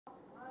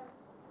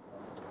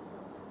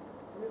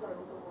Hey!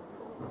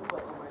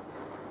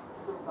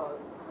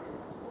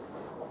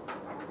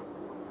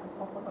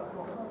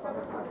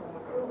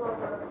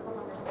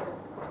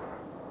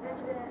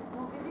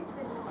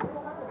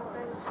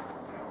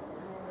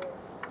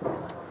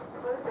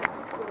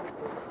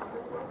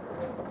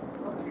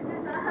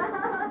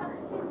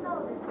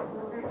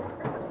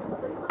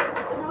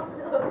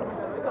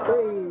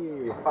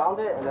 Found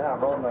it and then I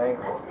rolled my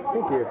ankle.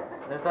 Thank you.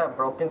 There's that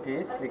broken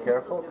piece. Be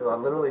careful because I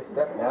literally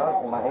stepped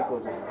down and my ankle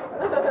just.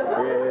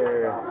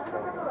 Yeah.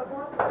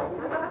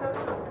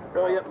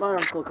 Oh, yep, my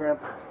arm's still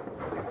cramped.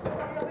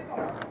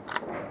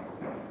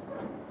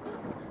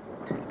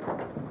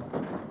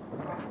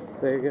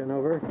 So you're getting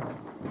over?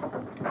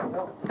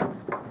 Nope.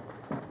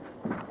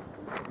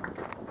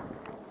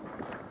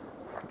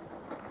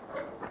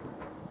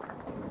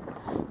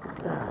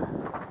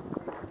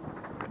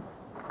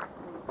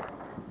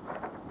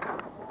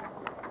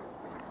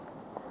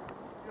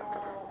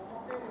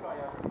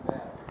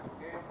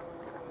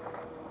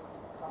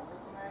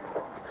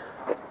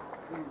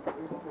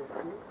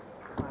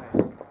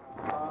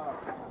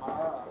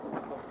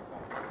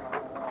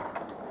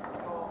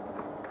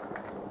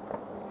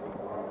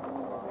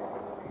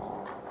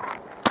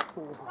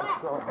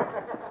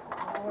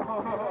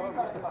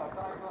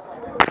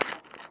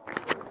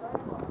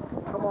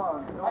 Come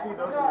on, don't be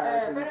those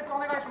Americans.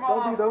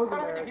 Don't be those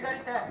Americans.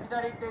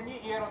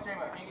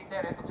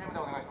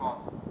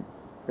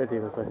 Red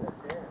team this way.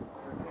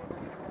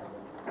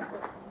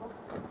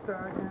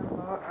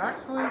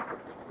 Actually,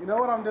 you know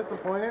what? I'm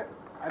disappointed.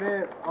 I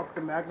didn't up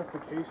the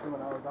magnification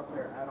when I was up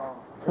there at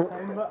all.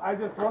 And I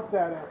just looked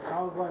at it and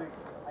I was like,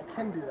 I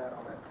can do that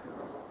on that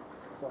scope.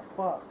 The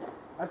fuck?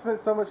 I spent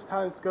so much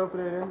time scoping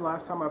it in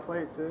last time I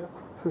played too.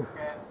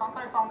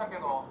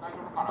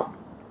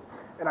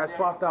 And I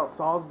swapped out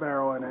Saul's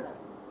barrel in it.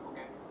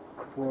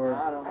 For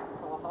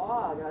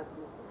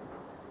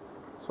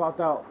swapped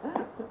out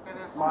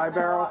my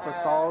barrel for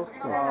Saul's.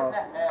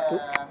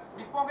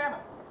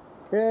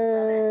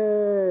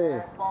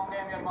 Yay!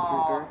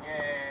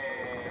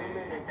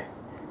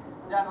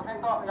 じゃあ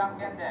先頭じゃん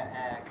けんで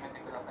決め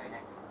てください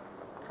ね。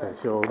最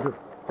初、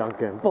じゃん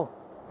けんぽん、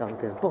じゃん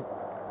けんぽん。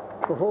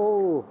Oh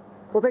ho!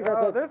 We'll take that.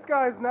 Oh, this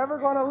guy's never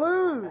gonna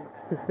lose.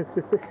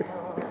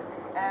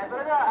 そ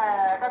れで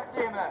は各チ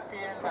ームフ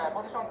ィールド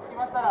ポジションつき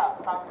ましたら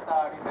カウンタ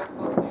ーリセッ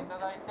トしていた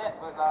だいて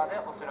ブザーで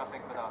お知らせ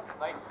くだ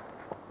さい。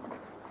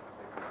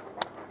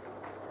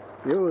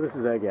Yo, this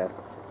is I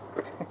guess.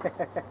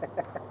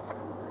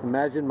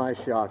 Imagine my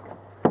shock.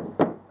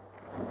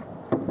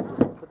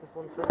 Put this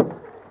one first.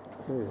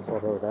 Let me just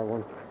swap over that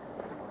one.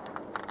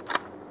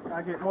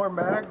 I get more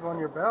mags on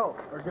your belt,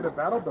 or get a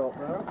battle belt,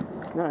 bro.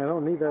 No, I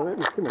don't need that.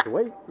 It's too much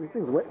weight. These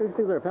things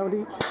are a pound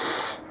each.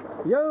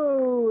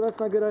 Yo, that's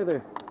not good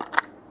either.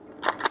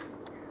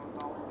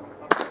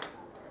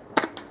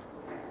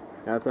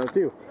 That's out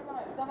too.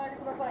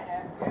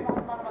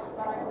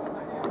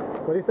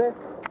 What do you say?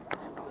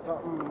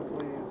 Something,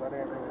 please. I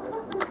didn't really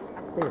listen.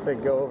 I think it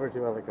said go over to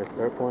like a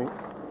start point.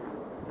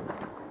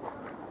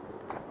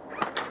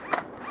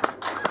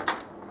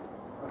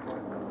 Okay.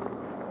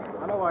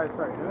 I know why I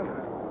started doing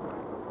that.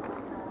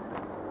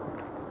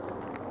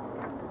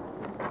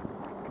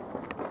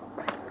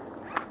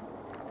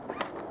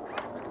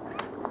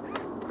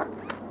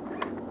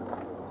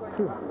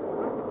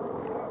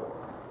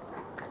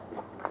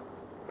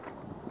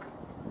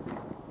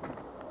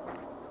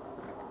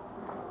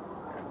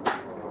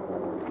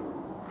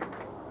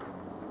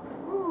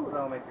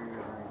 That'll make your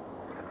ears ring.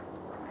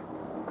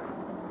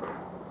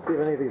 See if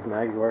any of these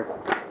mags work.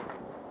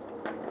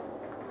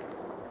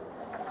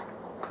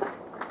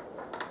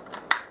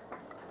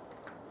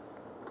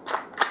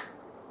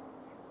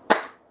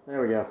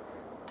 There we go.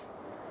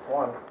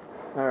 One.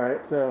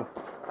 Alright, so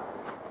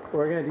what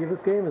we're gonna do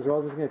this game is we're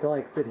all just gonna kinda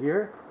like sit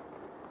here,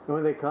 and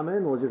when they come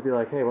in, we'll just be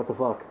like, hey, what the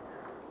fuck?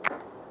 I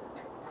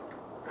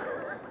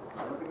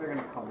don't think they're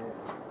gonna come in.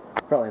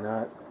 Probably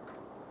not.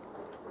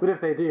 But if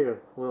they do,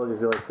 we'll just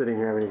be like sitting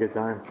here having a good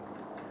time.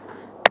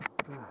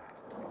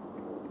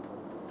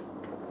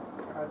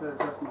 I had to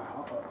adjust my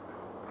hop up.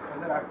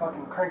 And then I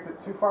fucking cranked it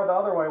too far the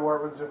other way where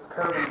it was just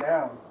curving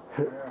down.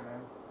 Yeah,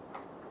 man.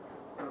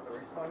 So it's a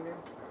respawn game?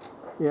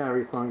 Yeah,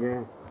 respawn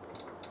game.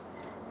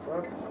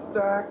 Let's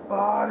stack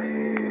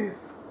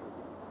bodies.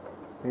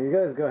 Hey, you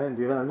guys go ahead and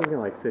do that. I'm just gonna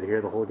like sit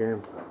here the whole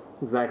game.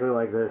 Exactly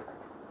like this.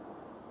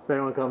 If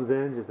anyone comes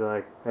in, just be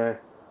like, hey.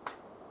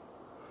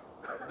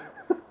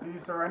 Do you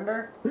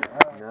surrender?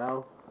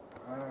 No.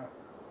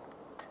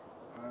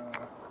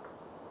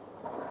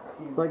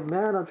 It's like,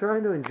 man, I'm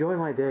trying to enjoy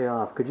my day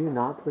off. Could you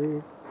not,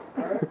 please?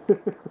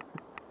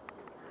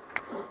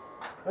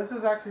 This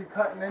is actually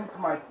cutting into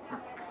my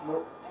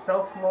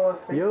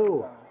self-molestation. Yo,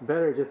 zone.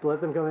 better just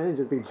let them come in and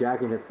just be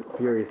jacking it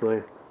furiously.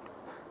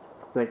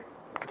 It's like,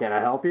 can I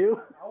help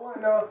you? I want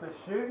to know if to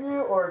shoot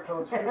you or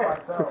to shoot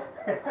myself.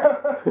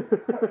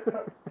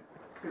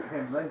 Shoot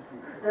him, then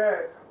shoot.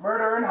 Yeah,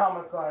 murder and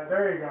homicide.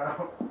 There you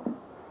go.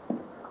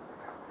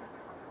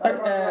 は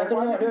い、そ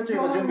れでは両チ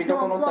ーム準備整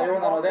ったよう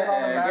なので、ゲ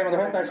ーム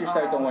の方開始し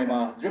たいと思い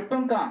ます。10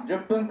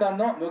分間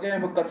の無限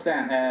復活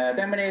戦、10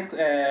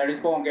 minutes、リ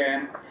スポーンゲ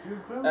ーム、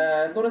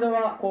それで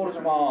はコール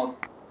しま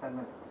す。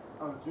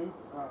10,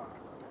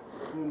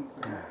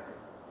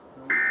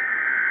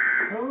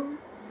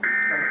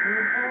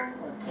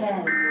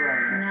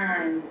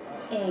 9,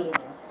 8,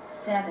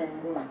 7,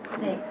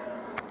 6,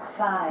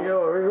 5,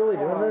 Yo, are we really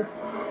doing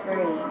this? 3,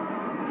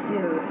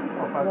 2,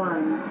 1.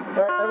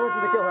 Alright, everyone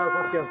to the kill house,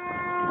 let's go.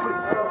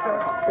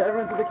 Yeah,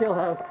 everyone to the kill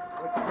house.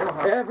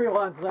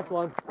 Everyone, left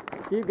one.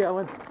 Keep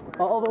going.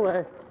 All the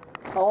way.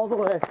 All the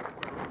way.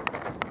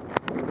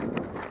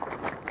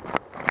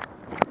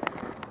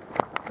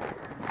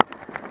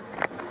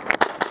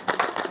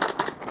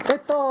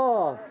 Hit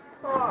the!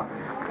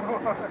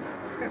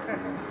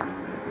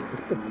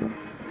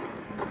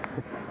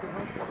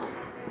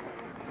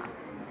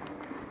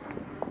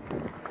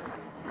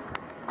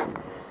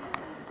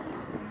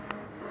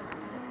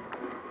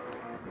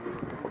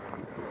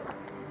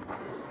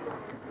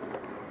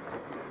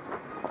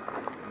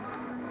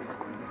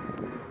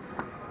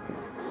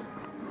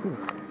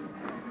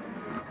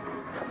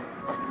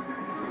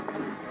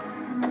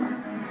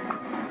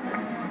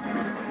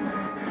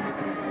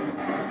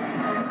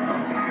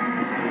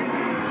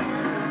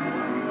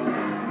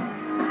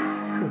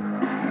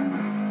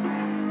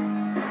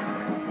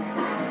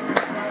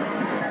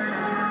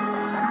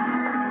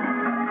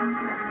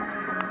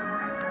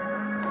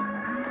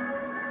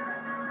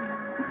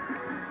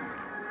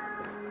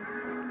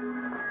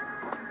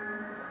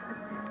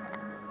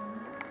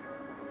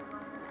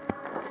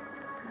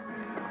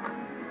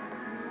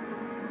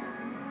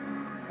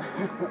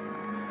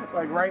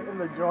 Like right in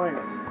the joint.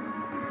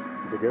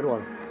 It's a good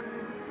one.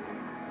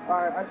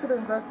 Alright, I should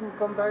invest in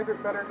some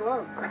better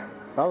gloves.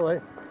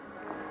 Probably.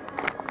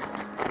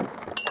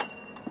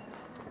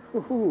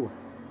 Woohoo.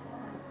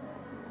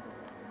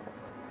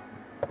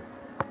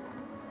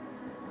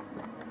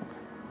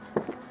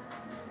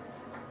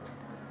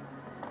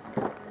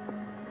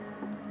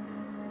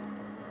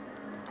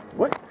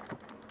 What?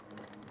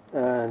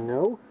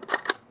 No.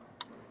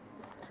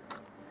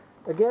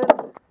 Again?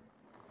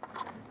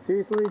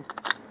 Seriously?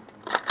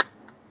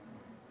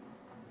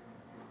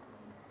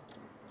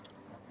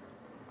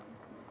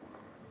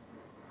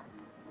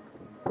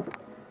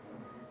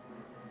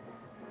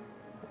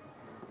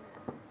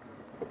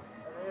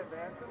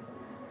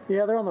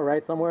 Yeah, they're on the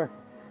right somewhere.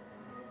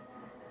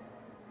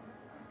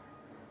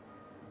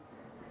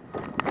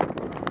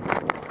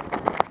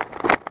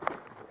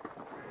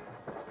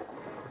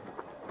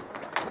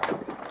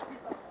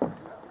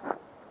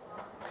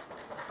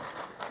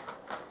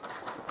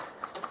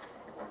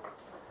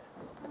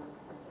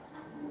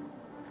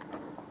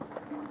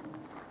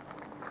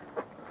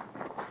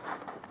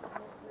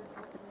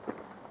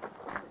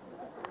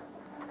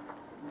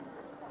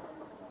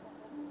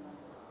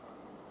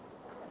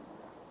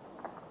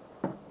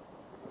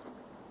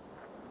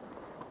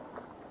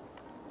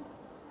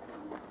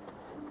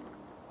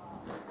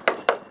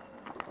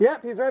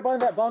 Yep, he's right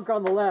behind that bunker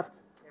on the left.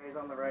 Yeah, he's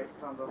on the right.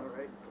 Tom's on the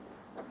right.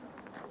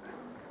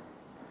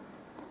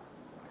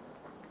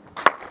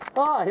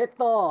 Ah, hit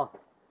the...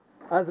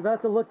 I was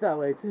about to look that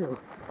way, too.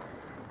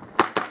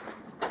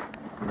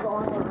 He's the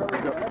only one really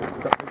good.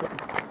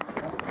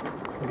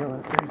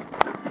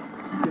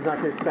 He's not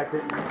going to expect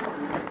it.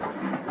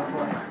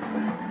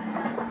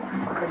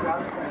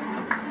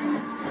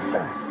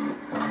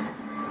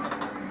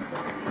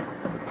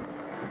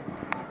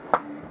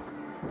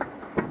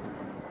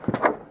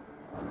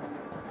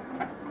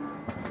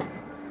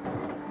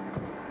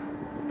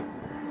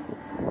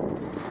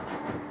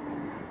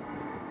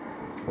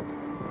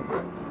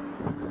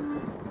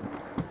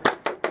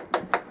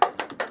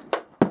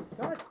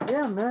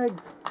 Damn,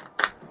 Megs.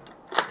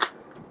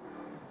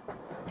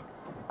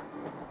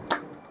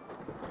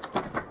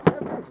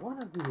 Every one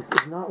of these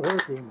is not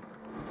working.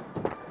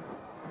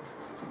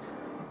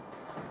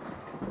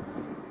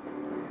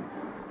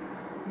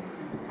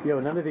 Yo,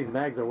 none of these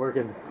mags are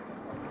working.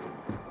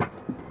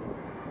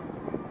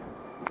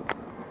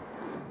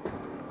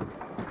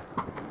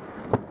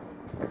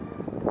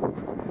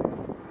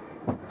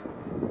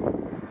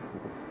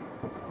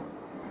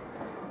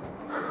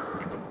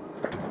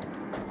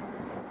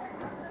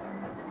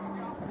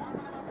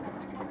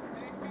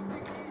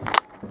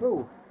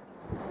 Ooh.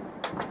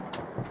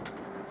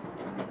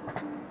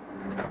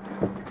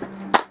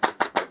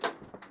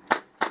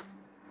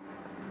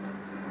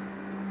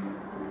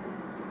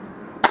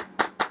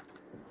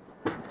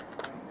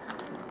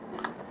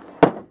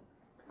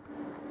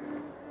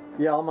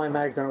 Yeah, all my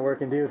mags aren't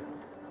working, dude.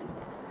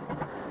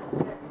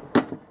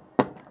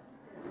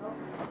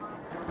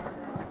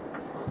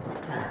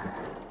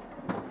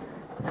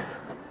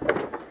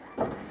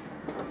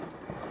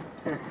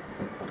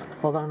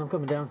 Hold on, I'm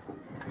coming down.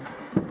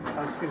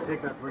 I was just gonna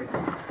take that break. I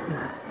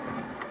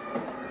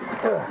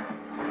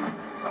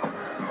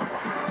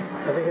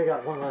think I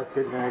got one last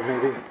good mag,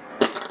 maybe.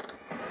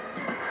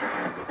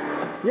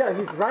 Yeah,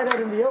 he's right out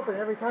in the open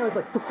every time. It's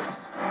like,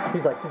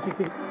 he's like, tick, tick,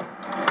 tick.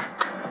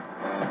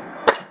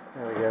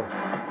 There we go.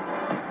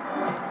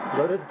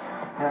 Loaded?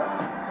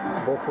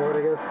 Yeah. Bolts forward,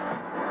 I guess.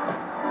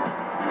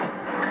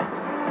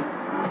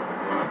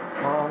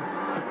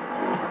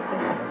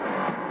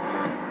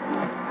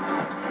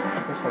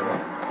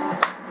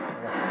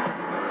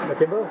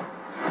 Akimbo? Go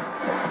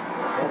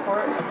for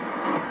it.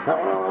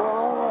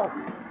 Oh!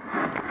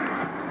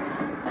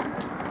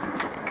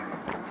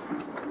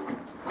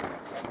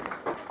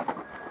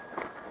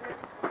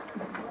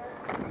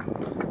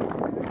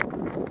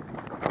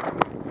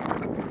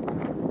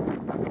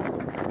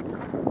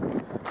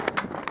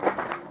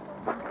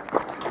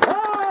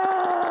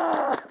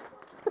 Ah!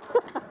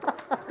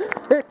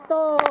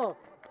 Hito!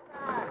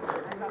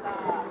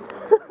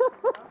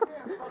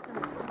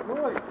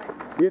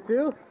 You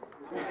too?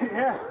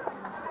 Yeah.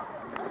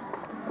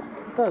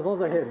 Oh, as long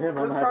as I hit him,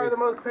 This I'm is probably happy. the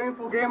most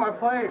painful game I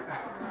played.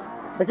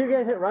 I keep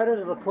getting hit right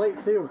under the plate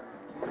too.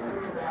 I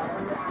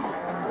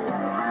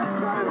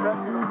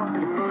invested in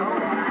fucking snow.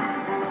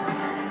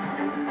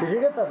 Did you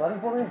get that button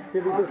for me?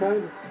 Give me some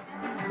time.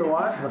 The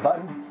what? The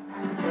button.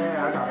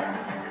 Yeah, I got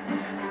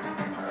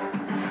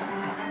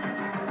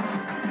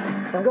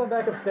it. I'm going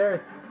back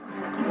upstairs.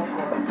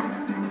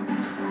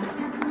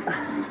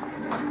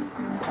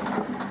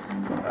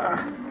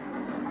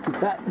 Too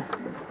fat.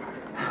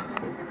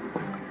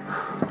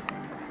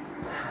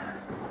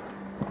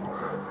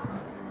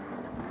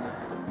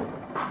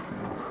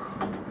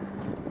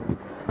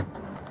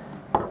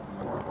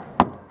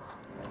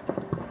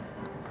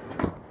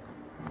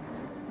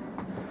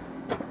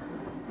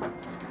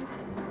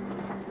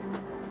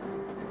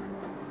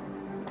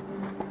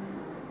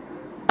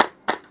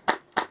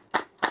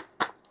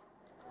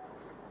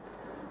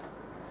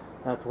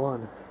 That's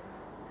one.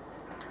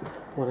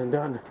 One and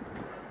done.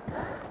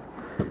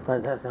 Why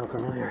does that sound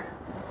familiar?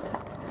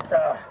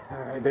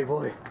 Alright, big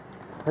boy.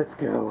 Let's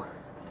go.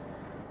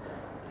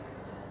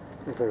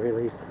 Here's the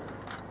release.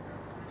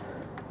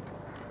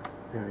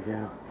 There we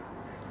go.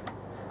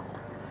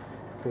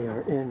 We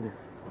are in.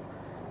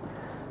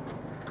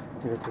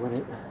 Minute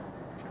 20.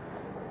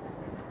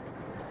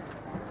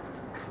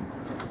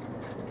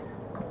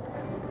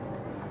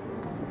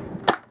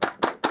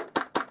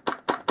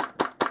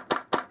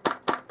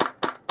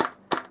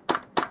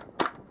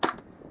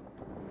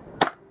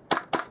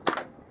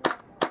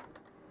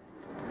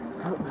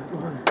 Oh, that's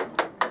one.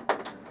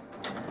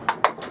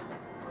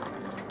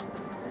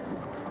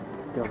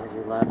 Don't make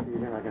me laugh,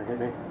 dude. You're not gonna hit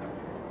me.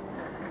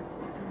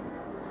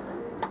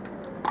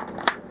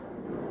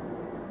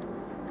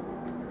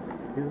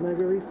 Here's my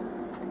release.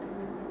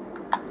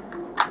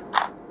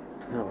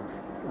 Oh,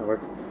 that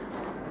works.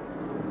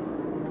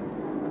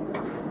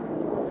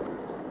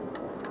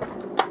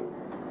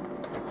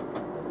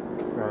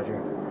 Roger.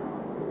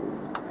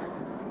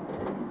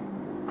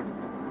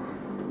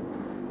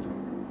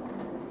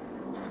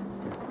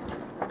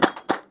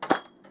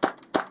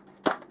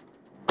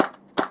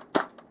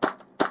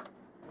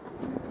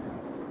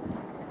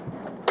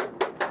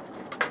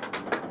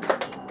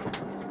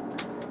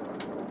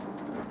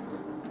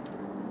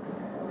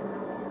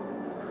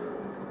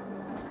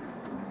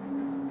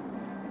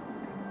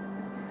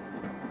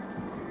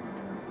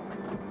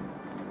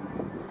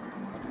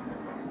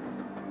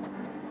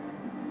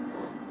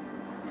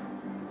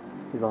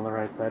 He's on the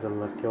right side of the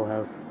left kill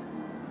house.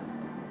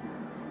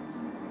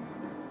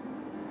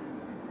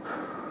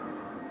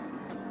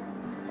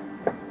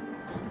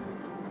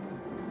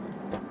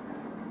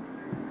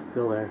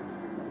 Still there.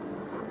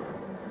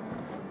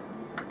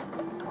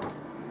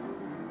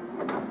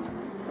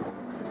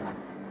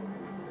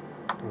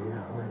 There you go,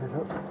 line it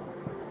up.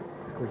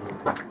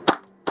 Squeeze.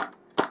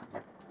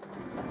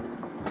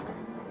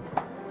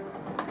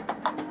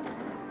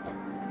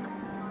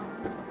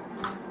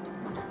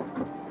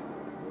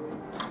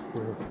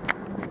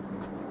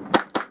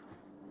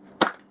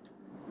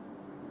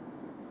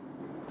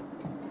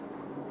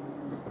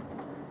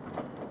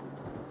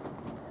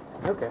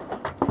 Okay.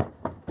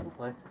 We'll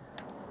play.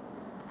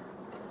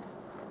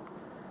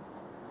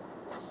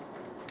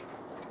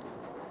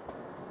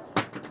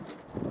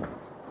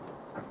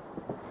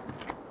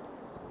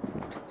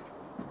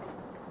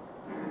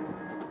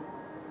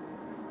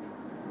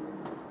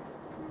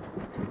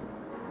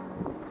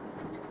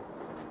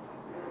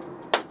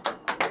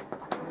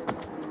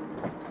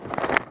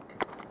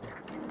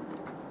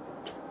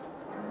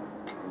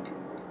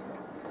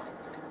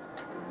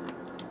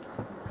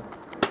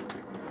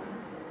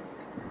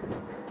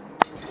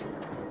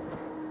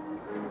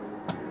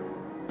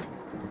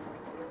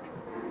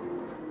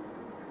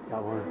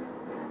 Got one.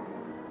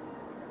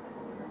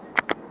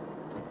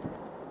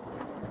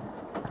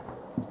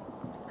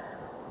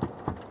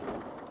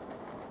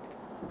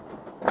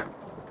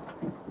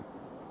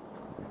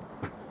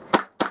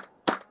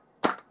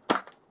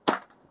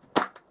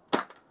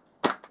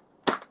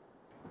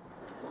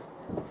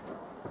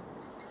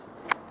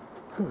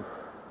 Whew.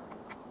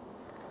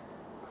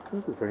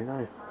 This is very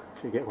nice.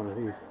 Should get one of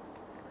these.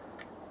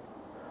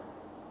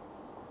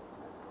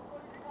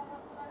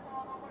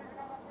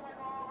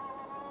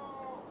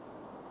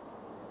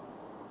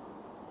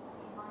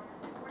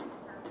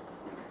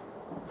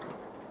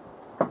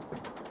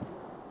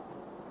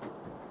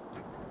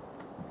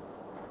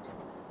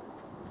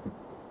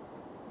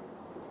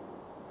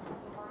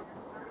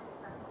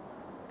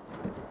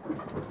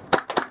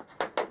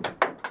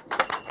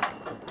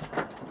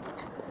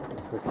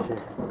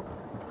 Ricochet.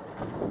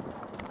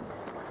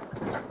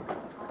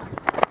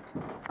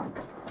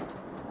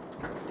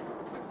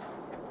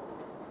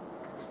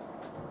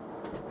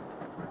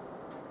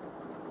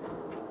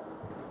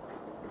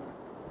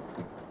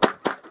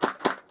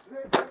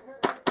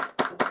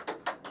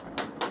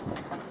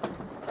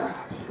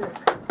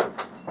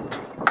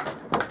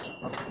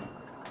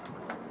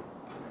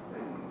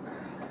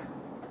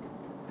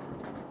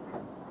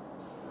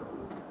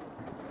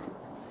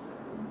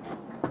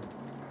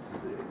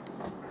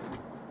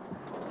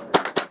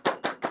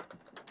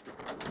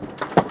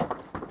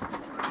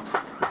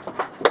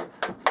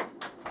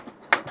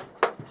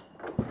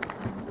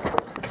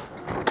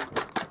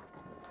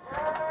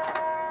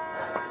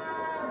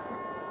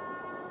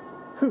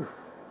 Whew.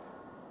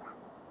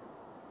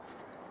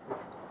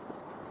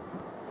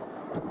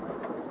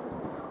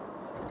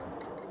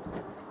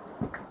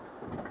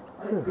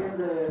 現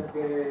在、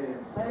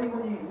最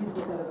後にヒッ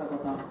トされた方、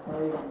最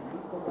後にヒ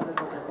ットされ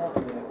た方、カウ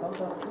ン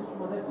ター福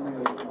島でお願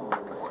いします。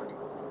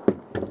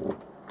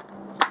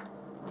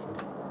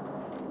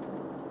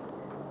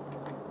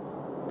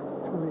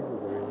Which one of these is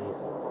the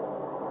release?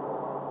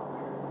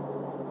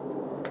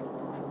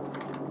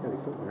 Gotta be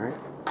something, right?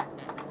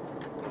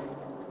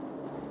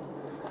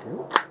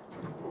 Nope.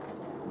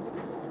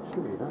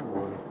 Should be that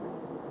one.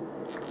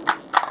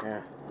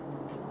 Yeah.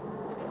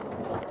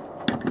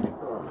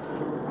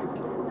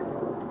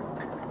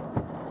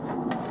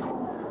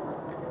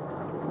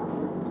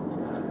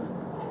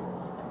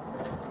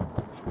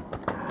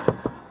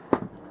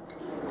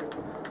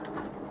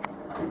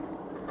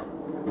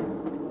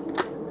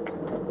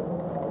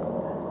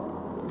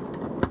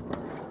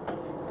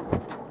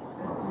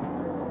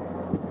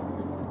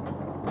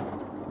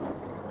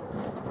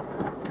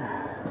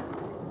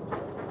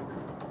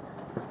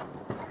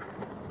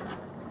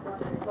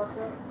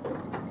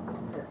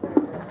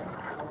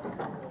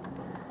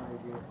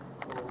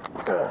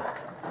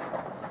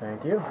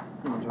 Thank you.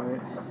 Enjoy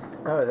it.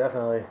 Oh,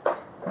 definitely.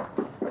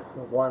 There's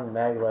one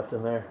mag left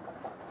in there.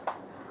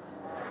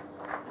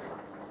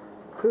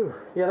 Whew.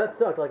 Yeah, that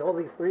sucked. Like, all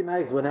these 3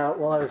 mags went out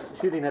while I was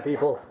shooting at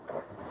people.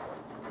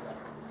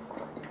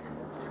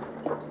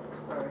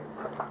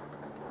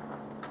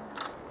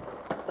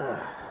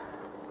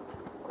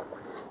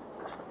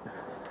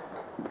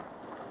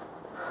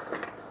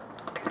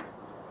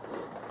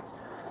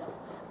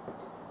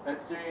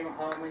 Extreme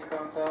harmony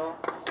counter.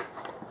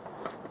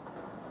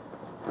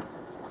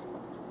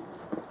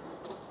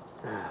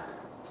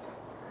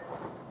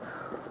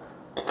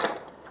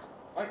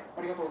 はい、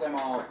ありがとうござい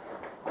ます。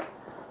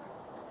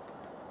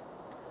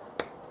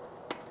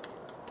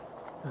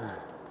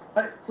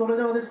はい、それ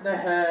ではです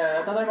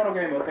ね、ただいまの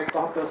ゲーム結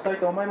果発表したい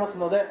と思います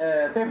の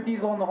で、セーフティー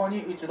ゾーンの方に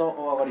一度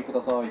お上がりく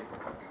ださい。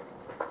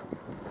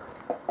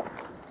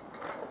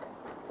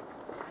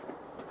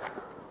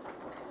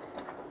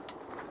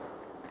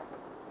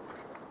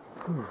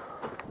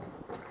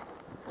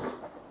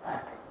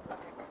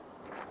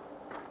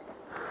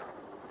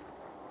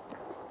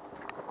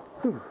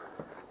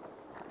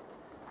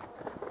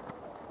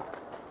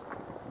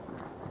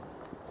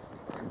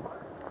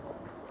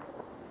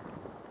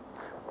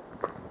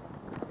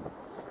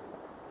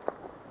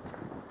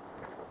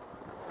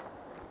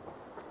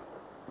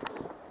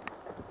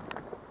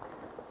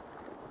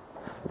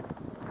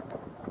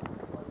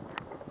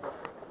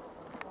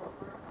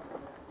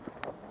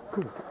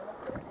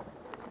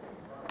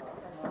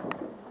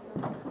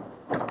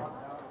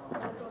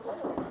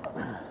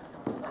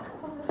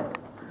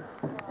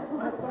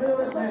それでは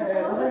です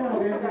ね、ただいまの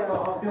ゲーム結果を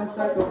発表し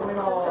たいと思い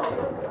ます。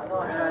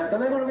た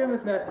だいまのゲームで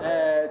すね、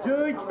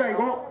11対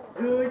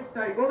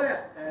5で、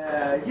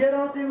イエ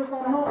ローチームさ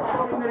んの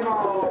勝利になり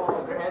ま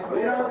す。ウ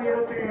ィナーズイエロ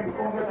ーチーム、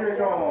コングラチュレー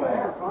ション。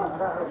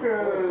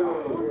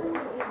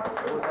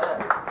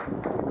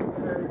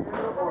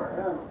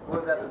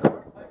Was that the door?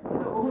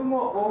 5分後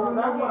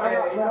に、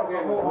以上のゲー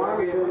ムを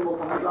終えると考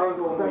えたい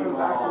と思いま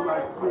す。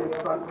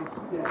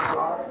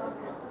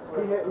 He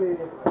hit me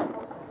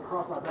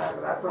across my back,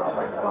 and that's when I was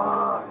like,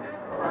 fuck.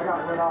 So I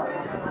got rid off.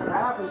 That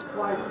happened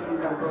twice to me.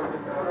 That's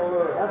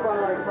why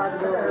I like tried to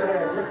do it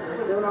there.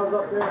 Then when I was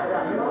up there, I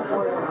got hit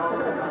before it, and I was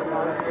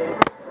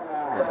like,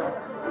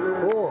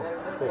 Cool.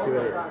 久しぶ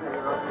り。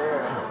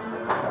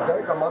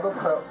誰か窓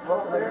から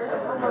悪くなりました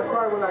ね。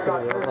グ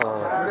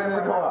レネ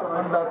ードは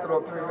アンダートロ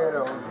ートリメー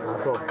ルを。あ、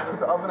そう。危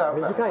ない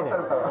危ない。短いね。当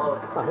たるから。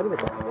あ、ヘルメッ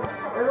ト。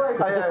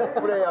はいはい、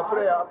プレイヤー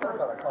当たる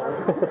から顔。あ、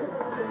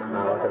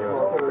わかりま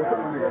した。それお願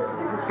いし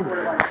ます。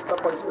さっ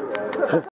ぱりしてる。